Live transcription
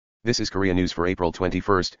This is Korea News for April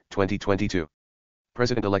 21, 2022.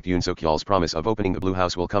 President-elect Jun-seok's promise of opening the Blue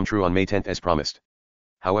House will come true on May 10 as promised.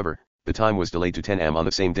 However, the time was delayed to 10 am on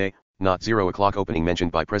the same day, not 0 o'clock opening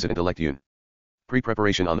mentioned by President-elect Yoon.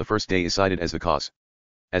 Pre-preparation on the first day is cited as the cause.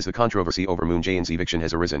 As the controversy over Moon Jae-in's eviction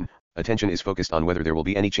has arisen, attention is focused on whether there will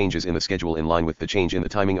be any changes in the schedule in line with the change in the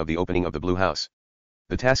timing of the opening of the Blue House.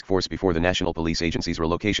 The task force before the National Police Agency's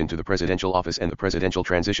relocation to the Presidential Office and the Presidential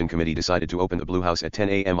Transition Committee decided to open the Blue House at 10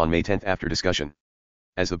 am on May 10 after discussion.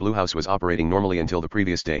 As the Blue House was operating normally until the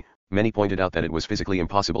previous day, many pointed out that it was physically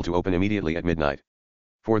impossible to open immediately at midnight.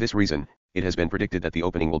 For this reason, it has been predicted that the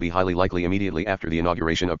opening will be highly likely immediately after the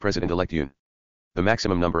inauguration of President-elect Yoon. The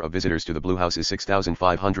maximum number of visitors to the Blue House is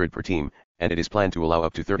 6,500 per team, and it is planned to allow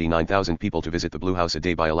up to 39,000 people to visit the Blue House a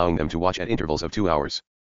day by allowing them to watch at intervals of 2 hours.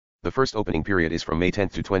 The first opening period is from May 10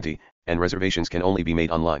 to 20, and reservations can only be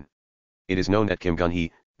made online. It is known that Kim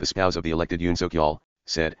Gun-hee, the spouse of the elected Jun-seok,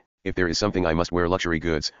 said, "If there is something I must wear luxury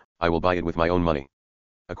goods, I will buy it with my own money."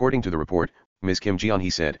 According to the report, Ms. Kim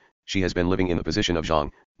Ji-yeon said, she has been living in the position of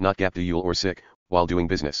Jong, not Gap-de-Yul or Sik, while doing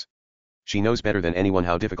business. She knows better than anyone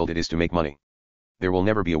how difficult it is to make money. There will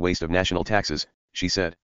never be a waste of national taxes, she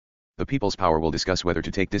said. The People's Power will discuss whether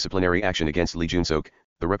to take disciplinary action against Lee Jun-seok,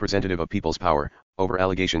 the representative of People's Power, over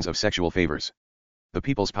allegations of sexual favors. The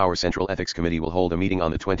People's Power Central Ethics Committee will hold a meeting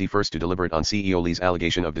on the 21st to deliberate on CEO Lee's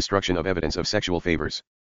allegation of destruction of evidence of sexual favors.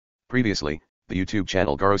 Previously, the YouTube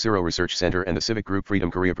channel Garosuro Research Center and the civic group Freedom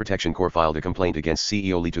Korea Protection Corps filed a complaint against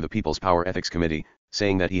CEO Lee to the People's Power Ethics Committee,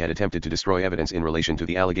 saying that he had attempted to destroy evidence in relation to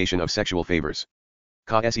the allegation of sexual favors.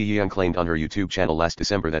 Ka Se-yeon claimed on her YouTube channel last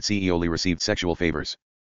December that CEO Lee received sexual favors.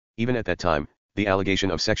 Even at that time, the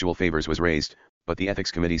allegation of sexual favors was raised, but the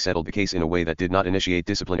Ethics Committee settled the case in a way that did not initiate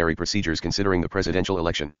disciplinary procedures considering the presidential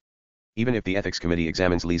election. Even if the Ethics Committee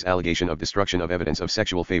examines Lee's allegation of destruction of evidence of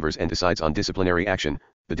sexual favors and decides on disciplinary action,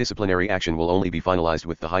 the disciplinary action will only be finalized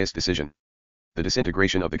with the highest decision. The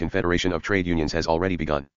disintegration of the Confederation of Trade Unions has already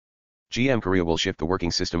begun. GM Korea will shift the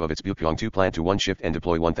working system of its Bupyeong 2 plant to one shift and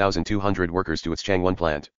deploy 1,200 workers to its Changwon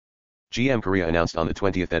plant. GM Korea announced on the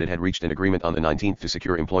 20th that it had reached an agreement on the 19th to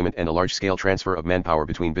secure employment and a large-scale transfer of manpower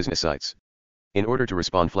between business sites. In order to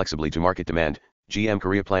respond flexibly to market demand, GM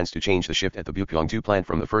Korea plans to change the shift at the Bupyeong 2 plant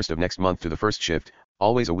from the 1st of next month to the first shift,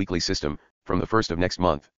 always a weekly system, from the 1st of next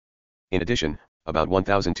month. In addition, about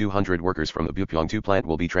 1,200 workers from the Bupyeong 2 plant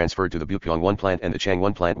will be transferred to the Bupyeong 1 plant and the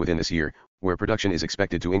Changwon plant within this year, where production is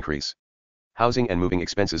expected to increase. Housing and moving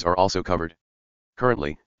expenses are also covered.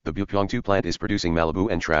 Currently, the Bupyeong 2 plant is producing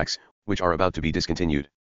Malibu and tracks, which are about to be discontinued.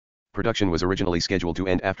 Production was originally scheduled to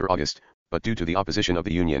end after August, but due to the opposition of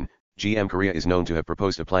the union, GM Korea is known to have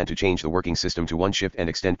proposed a plan to change the working system to one shift and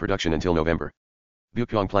extend production until November.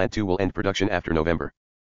 Bupyeong Plant 2 will end production after November.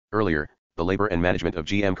 Earlier, the Labor and Management of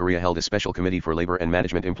GM Korea held a special committee for labor and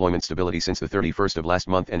management employment stability since the 31st of last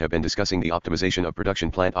month and have been discussing the optimization of production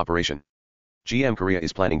plant operation. GM Korea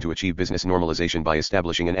is planning to achieve business normalization by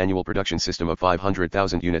establishing an annual production system of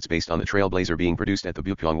 500,000 units based on the Trailblazer being produced at the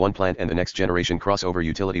Bupyeong 1 plant and the next generation crossover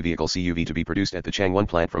utility vehicle CUV to be produced at the Changwon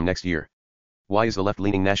plant from next year. Why is the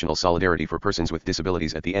left-leaning National Solidarity for Persons with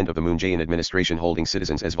Disabilities at the end of the Moon Jae-in administration holding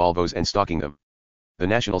citizens as Volvos and stalking them? The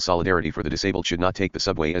National Solidarity for the Disabled should not take the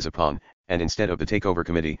subway as a pawn, and instead of the takeover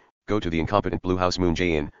committee, go to the incompetent Blue House Moon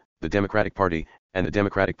Jae-in, the Democratic Party, and the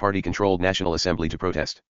Democratic Party-controlled National Assembly to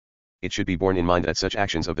protest. It should be borne in mind that such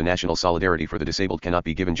actions of the National Solidarity for the Disabled cannot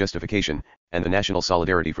be given justification, and the National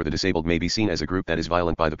Solidarity for the Disabled may be seen as a group that is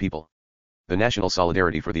violent by the people. The National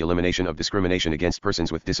Solidarity for the Elimination of Discrimination Against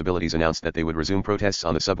Persons with Disabilities announced that they would resume protests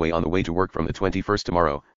on the subway on the way to work from the 21st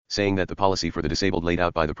tomorrow, saying that the policy for the disabled laid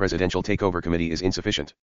out by the Presidential Takeover Committee is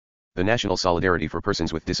insufficient. The National Solidarity for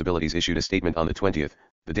Persons with Disabilities issued a statement on the 20th,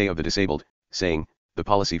 the Day of the Disabled, saying, "The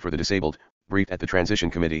policy for the disabled, briefed at the Transition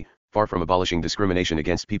Committee, far from abolishing discrimination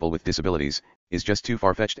against people with disabilities, is just too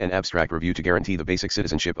far-fetched and abstract review to guarantee the basic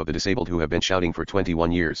citizenship of the disabled who have been shouting for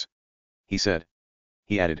 21 years. He said.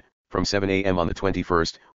 He added, "From 7 am on the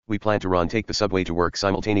 21st, we plan to take the subway to work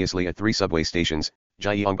simultaneously at 3 subway stations,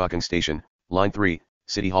 Gyeongbokgung Station, Line 3,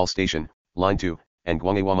 City Hall Station, Line 2, and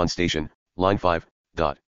Gwangaewamon Station, Line 5.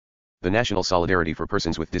 The National Solidarity for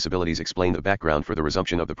Persons with Disabilities explained the background for the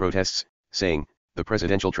resumption of the protests, saying, "The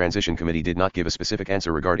Presidential Transition Committee did not give a specific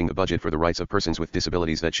answer regarding the budget for the rights of persons with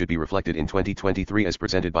disabilities that should be reflected in 2023 as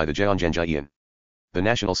presented by the Jeonjanjaein. The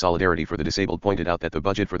National Solidarity for the Disabled pointed out that the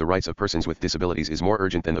budget for the rights of persons with disabilities is more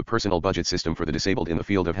urgent than the personal budget system for the disabled in the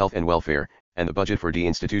field of health and welfare, and the budget for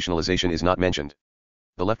deinstitutionalization is not mentioned."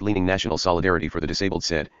 The left-leaning National Solidarity for the Disabled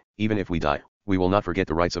said, "Even if we die, we will not forget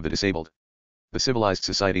the rights of the disabled. The civilized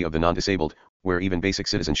society of the non-disabled, where even basic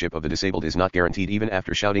citizenship of the disabled is not guaranteed even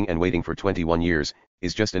after shouting and waiting for 21 years,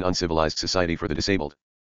 is just an uncivilized society for the disabled.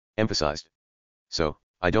 Emphasized. So,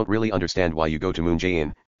 I don't really understand why you go to Moon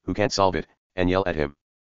Jae-in, who can't solve it, and yell at him.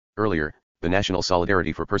 Earlier, the National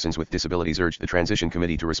Solidarity for Persons with Disabilities urged the Transition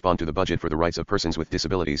Committee to respond to the budget for the rights of persons with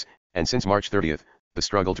disabilities, and since March 30, the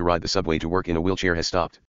struggle to ride the subway to work in a wheelchair has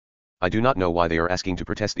stopped. I do not know why they are asking to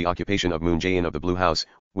protest the occupation of Moon Jae-in of the Blue House,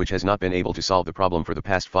 which has not been able to solve the problem for the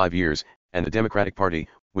past 5 years, and the Democratic Party,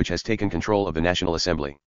 which has taken control of the National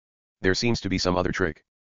Assembly. There seems to be some other trick.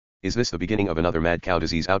 Is this the beginning of another mad cow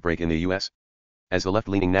disease outbreak in the US? As the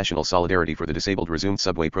left-leaning National Solidarity for the Disabled resumed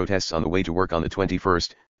subway protests on the way to work on the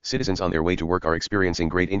 21st, citizens on their way to work are experiencing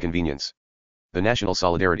great inconvenience. The National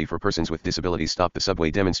Solidarity for Persons with Disabilities stopped the subway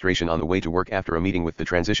demonstration on the way to work after a meeting with the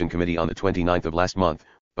Transition Committee on the 29th of last month,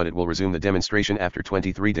 but it will resume the demonstration after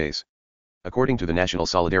 23 days. According to the National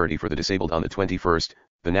Solidarity for the Disabled on the 21st,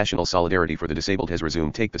 the National Solidarity for the Disabled has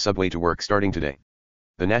resumed take the subway to work starting today.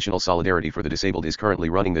 The National Solidarity for the Disabled is currently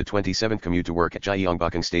running the 27th commute to work at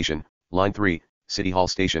Gyeongbokgung Station, Line 3, City Hall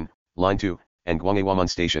Station, Line 2, and Gwanggwamun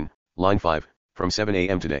Station, Line 5, from 7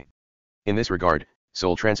 a.m. today. In this regard,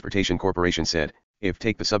 Seoul Transportation Corporation said, if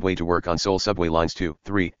take the subway to work on Seoul subway lines 2,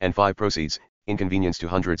 3, and 5 proceeds, inconvenience to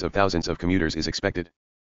hundreds of thousands of commuters is expected.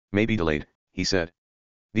 May be delayed, he said.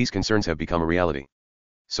 These concerns have become a reality.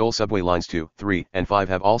 Seoul subway lines 2, 3, and 5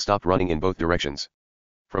 have all stopped running in both directions.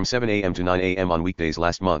 From 7 a.m. to 9 a.m. on weekdays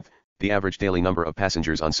last month, the average daily number of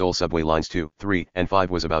passengers on Seoul subway lines 2, 3, and 5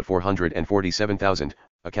 was about 447,000,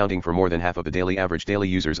 accounting for more than half of the daily average daily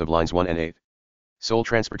users of lines 1 and 8. Seoul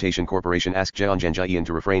Transportation Corporation asked Jeon Jae-in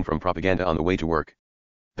to refrain from propaganda on the way to work.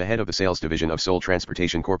 The head of the sales division of Seoul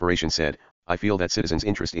Transportation Corporation said, I feel that citizens'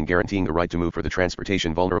 interest in guaranteeing the right to move for the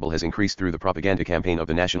transportation vulnerable has increased through the propaganda campaign of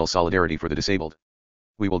the National Solidarity for the Disabled.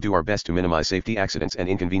 We will do our best to minimize safety accidents and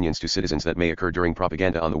inconvenience to citizens that may occur during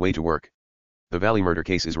propaganda on the way to work. The Valley murder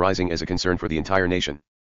case is rising as a concern for the entire nation.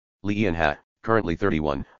 Lee Eun-ha, currently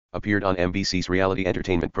 31, appeared on MBC's reality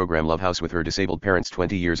entertainment program Love House with her disabled parents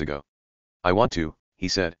 20 years ago. I want to, he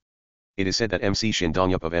said. It is said that MC Shin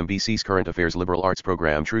Dong-yup of MBC's current affairs liberal arts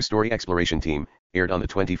program True Story Exploration Team, aired on the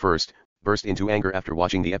 21st, burst into anger after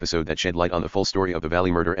watching the episode that shed light on the full story of the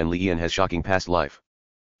Valley murder and Lee Eun-ha's shocking past life.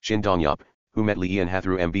 Shin Dong-yup, who met Lee Eun-ha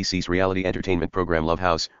through MBC's reality entertainment program Love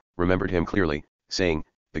House, remembered him clearly, saying,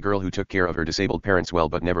 the girl who took care of her disabled parents well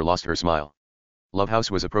but never lost her smile. Love House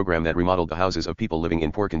was a program that remodeled the houses of people living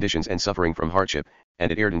in poor conditions and suffering from hardship,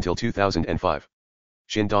 and it aired until 2005.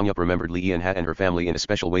 Shin Dong-yup remembered Lee Eun-ha and her family in a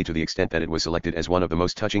special way to the extent that it was selected as one of the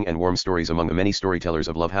most touching and warm stories among the many storytellers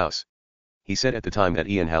of Love House. He said at the time that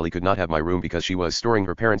Eun-ha could not have my room because she was storing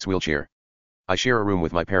her parents' wheelchair. I share a room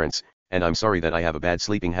with my parents, and I'm sorry that I have a bad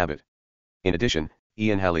sleeping habit. In addition,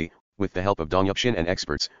 Eun-ha, with the help of Dong-yup Shin and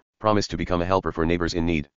experts, promised to become a helper for neighbors in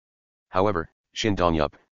need. However, Shin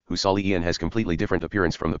Dong-yup, who saw Lee Eun-ha's completely different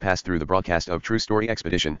appearance from the past through the broadcast of True Story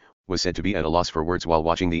Expedition, was said to be at a loss for words while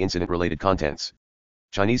watching the incident-related contents.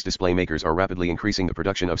 Chinese display makers are rapidly increasing the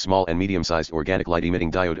production of small and medium-sized organic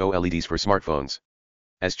light-emitting diode OLEDs for smartphones.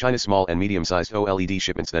 As China's small and medium-sized OLED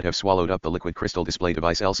shipments that have swallowed up the liquid crystal display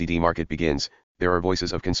device LCD market begins, there are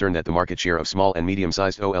voices of concern that the market share of small and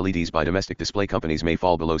medium-sized OLEDs by domestic display companies may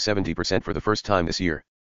fall below 70% for the first time this year.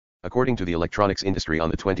 According to the electronics industry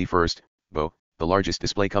on the 21st, BO, the largest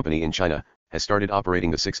display company in China, has started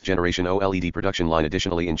operating the 6th-generation OLED production line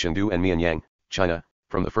additionally in Chengdu and Mianyang, China,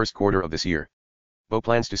 from the first quarter of this year. BO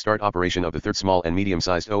plans to start operation of the third small and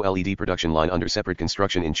medium-sized OLED production line under separate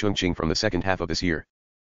construction in Chongqing from the second half of this year.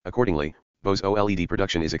 Accordingly, BO's OLED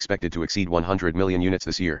production is expected to exceed 100 million units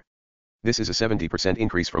this year. This is a 70%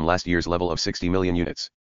 increase from last year's level of 60 million units.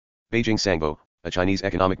 Beijing Sangbo, a Chinese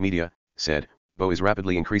economic media, said, BO is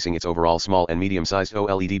rapidly increasing its overall small and medium-sized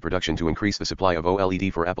OLED production to increase the supply of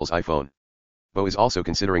OLED for Apple's iPhone. BO is also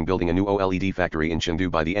considering building a new OLED factory in Chengdu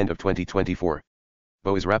by the end of 2024.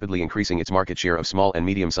 BO is rapidly increasing its market share of small and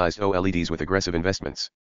medium-sized OLEDs with aggressive investments.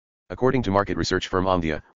 According to market research firm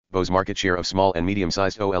Omdia, BO's market share of small and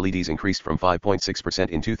medium-sized OLEDs increased from 5.6%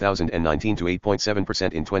 in 2019 to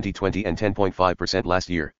 8.7% in 2020 and 10.5% last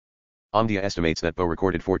year. Omdia estimates that BO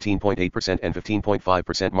recorded 14.8% and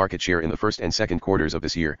 15.5% market share in the first and second quarters of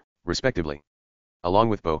this year, respectively. Along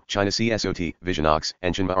with BO, China CSOT, Visionox,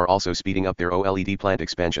 and Hyung-bae are also speeding up their OLED plant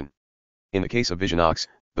expansion. In the case of Visionox,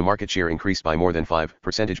 the market share increased by more than 5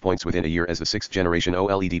 percentage points within a year as the 6th-generation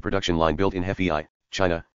OLED production line built in Hefei,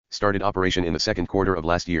 China, started operation in the second quarter of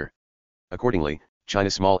last year. Accordingly,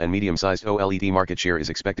 China's small and medium-sized OLED market share is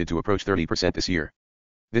expected to approach 30% this year.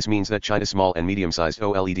 This means that China's small and medium-sized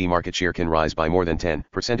OLED market share can rise by more than 10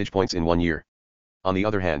 percentage points in 1 year. On the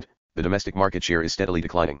other hand, the domestic market share is steadily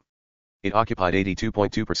declining. It occupied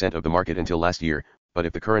 82.2% of the market until last year, but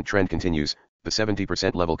if the current trend continues, the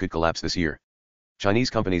 70% level could collapse this year.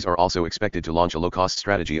 Chinese companies are also expected to launch a low-cost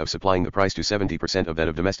strategy of supplying the price to 70% of that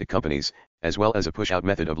of domestic companies, as well as a push-out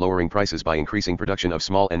method of lowering prices by increasing production of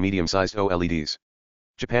small and medium-sized OLEDs.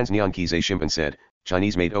 Japan's Nihon Shimbun said,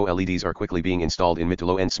 Chinese-made OLEDs are quickly being installed in mid to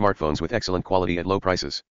low-end smartphones with excellent quality at low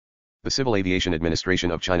prices. The Civil Aviation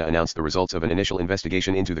Administration of China announced the results of an initial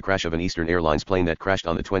investigation into the crash of an Eastern Airlines plane that crashed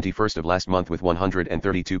on the 21st of last month with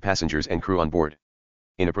 132 passengers and crew on board.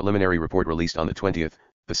 In a preliminary report released on the 20th,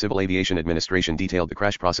 the Civil Aviation Administration detailed the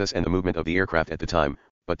crash process and the movement of the aircraft at the time,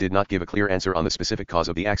 but did not give a clear answer on the specific cause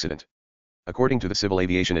of the accident. According to the Civil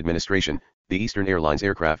Aviation Administration, the Eastern Airlines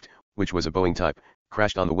aircraft, which was a Boeing type,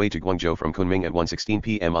 crashed on the way to Guangzhou from Kunming at 1:16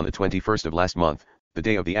 p.m. on the 21st of last month, the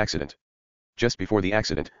day of the accident. Just before the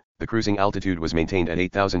accident, the cruising altitude was maintained at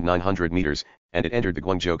 8,900 meters, and it entered the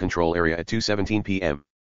Guangzhou control area at 2:17 p.m.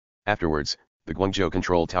 Afterwards, the Guangzhou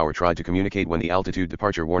control tower tried to communicate when the altitude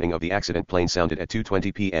departure warning of the accident plane sounded at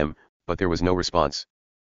 2:20 p.m., but there was no response.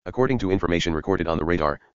 According to information recorded on the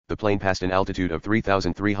radar, the plane passed an altitude of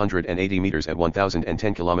 3,380 meters at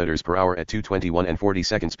 1,010 kilometers per hour at 2:21 and 40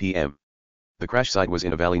 seconds p.m. The crash site was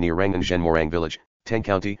in a valley near Rangan Zhenmorang village, Teng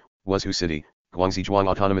County, Wuzhou City, Guangxi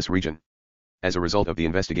Autonomous Region. As a result of the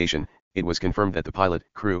investigation, it was confirmed that the pilot,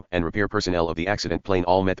 crew, and repair personnel of the accident plane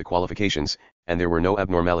all met the qualifications, and there were no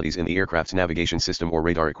abnormalities in the aircraft's navigation system or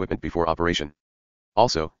radar equipment before operation.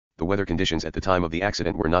 Also, the weather conditions at the time of the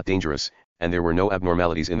accident were not dangerous, and there were no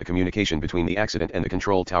abnormalities in the communication between the accident and the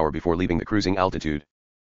control tower before leaving the cruising altitude.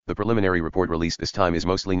 The preliminary report released this time is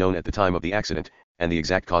mostly known at the time of the accident, and the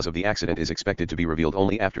exact cause of the accident is expected to be revealed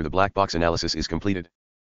only after the black box analysis is completed.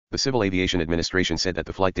 The Civil Aviation Administration said that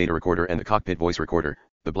the flight data recorder and the cockpit voice recorder,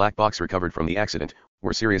 the black box recovered from the accident,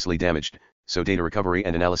 were seriously damaged, so data recovery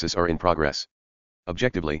and analysis are in progress.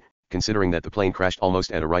 Objectively, considering that the plane crashed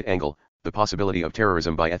almost at a right angle, the possibility of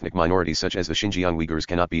terrorism by ethnic minorities such as the Xinjiang Uyghurs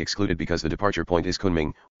cannot be excluded because the departure point is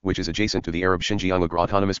Kunming, which is adjacent to the Arab Xinjiang Uyghur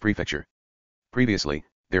Autonomous Prefecture. Previously,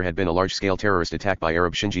 there had been a large-scale terrorist attack by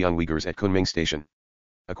Arab Xinjiang Uyghurs at Kunming Station.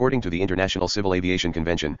 According to the International Civil Aviation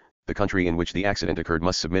Convention, the country in which the accident occurred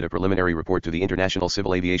must submit a preliminary report to the International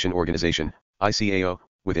Civil Aviation Organization, ICAO,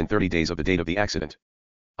 within 30 days of the date of the accident.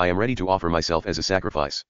 I am ready to offer myself as a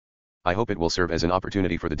sacrifice. I hope it will serve as an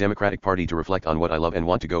opportunity for the Democratic Party to reflect on what I love and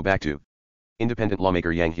want to go back to. Independent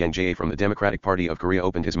lawmaker Yang Hyang-ja from the Democratic Party of Korea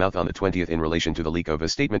opened his mouth on the 20th in relation to the leak of a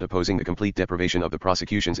statement opposing the complete deprivation of the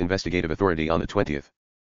prosecution's investigative authority on the 20th.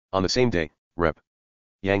 On the same day, Rep.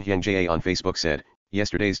 Yang Hyang-ja on Facebook said,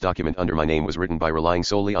 "Yesterday's document under my name was written by relying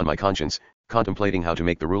solely on my conscience, contemplating how to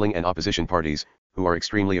make the ruling and opposition parties, who are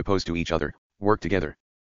extremely opposed to each other, work together.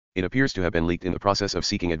 It appears to have been leaked in the process of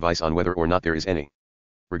seeking advice on whether or not there is any."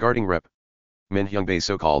 Regarding Rep. Min Hyung-bae's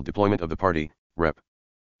so-called deployment of the party, Rep.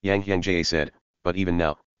 Yang Hyang-ja said, "But even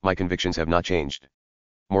now, my convictions have not changed.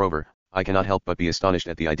 Moreover, I cannot help but be astonished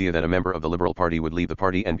at the idea that a member of the Liberal Party would leave the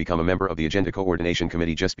party and become a member of the Agenda Coordination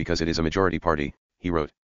Committee just because it is a majority party," he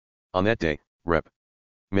wrote. On that day, Rep.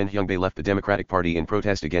 Min Hyung-bae left the Democratic Party in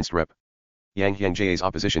protest against Rep. Yang Hyang-ja's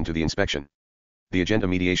opposition to the inspection. The Agenda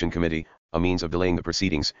Mediation Committee, a means of delaying the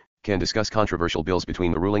proceedings, can discuss controversial bills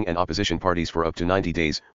between the ruling and opposition parties for up to 90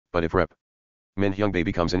 days, but if Rep. Min Hyung-bae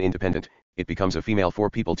becomes an independent, it becomes a female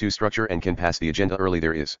four-people-two structure and can pass the agenda early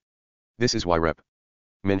there is. This is why Rep.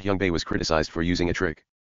 Min Hyung-bae was criticized for using a trick.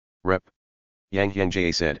 Rep. Yang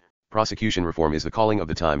Hyang-ja said, "Prosecution reform is the calling of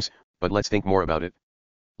the times, but let's think more about it.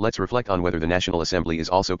 Let's reflect on whether the National Assembly is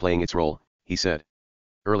also playing its role," he said.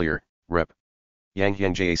 Earlier, Rep. Yang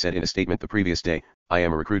Hyang-ja said in a statement the previous day, "I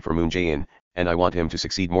am a recruit for Moon Jae-in, and I want him to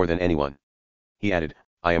succeed more than anyone." He added,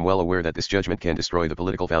 "I am well aware that this judgment can destroy the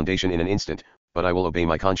political foundation in an instant, but I will obey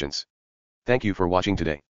my conscience." Thank you for watching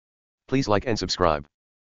today. Please like and subscribe.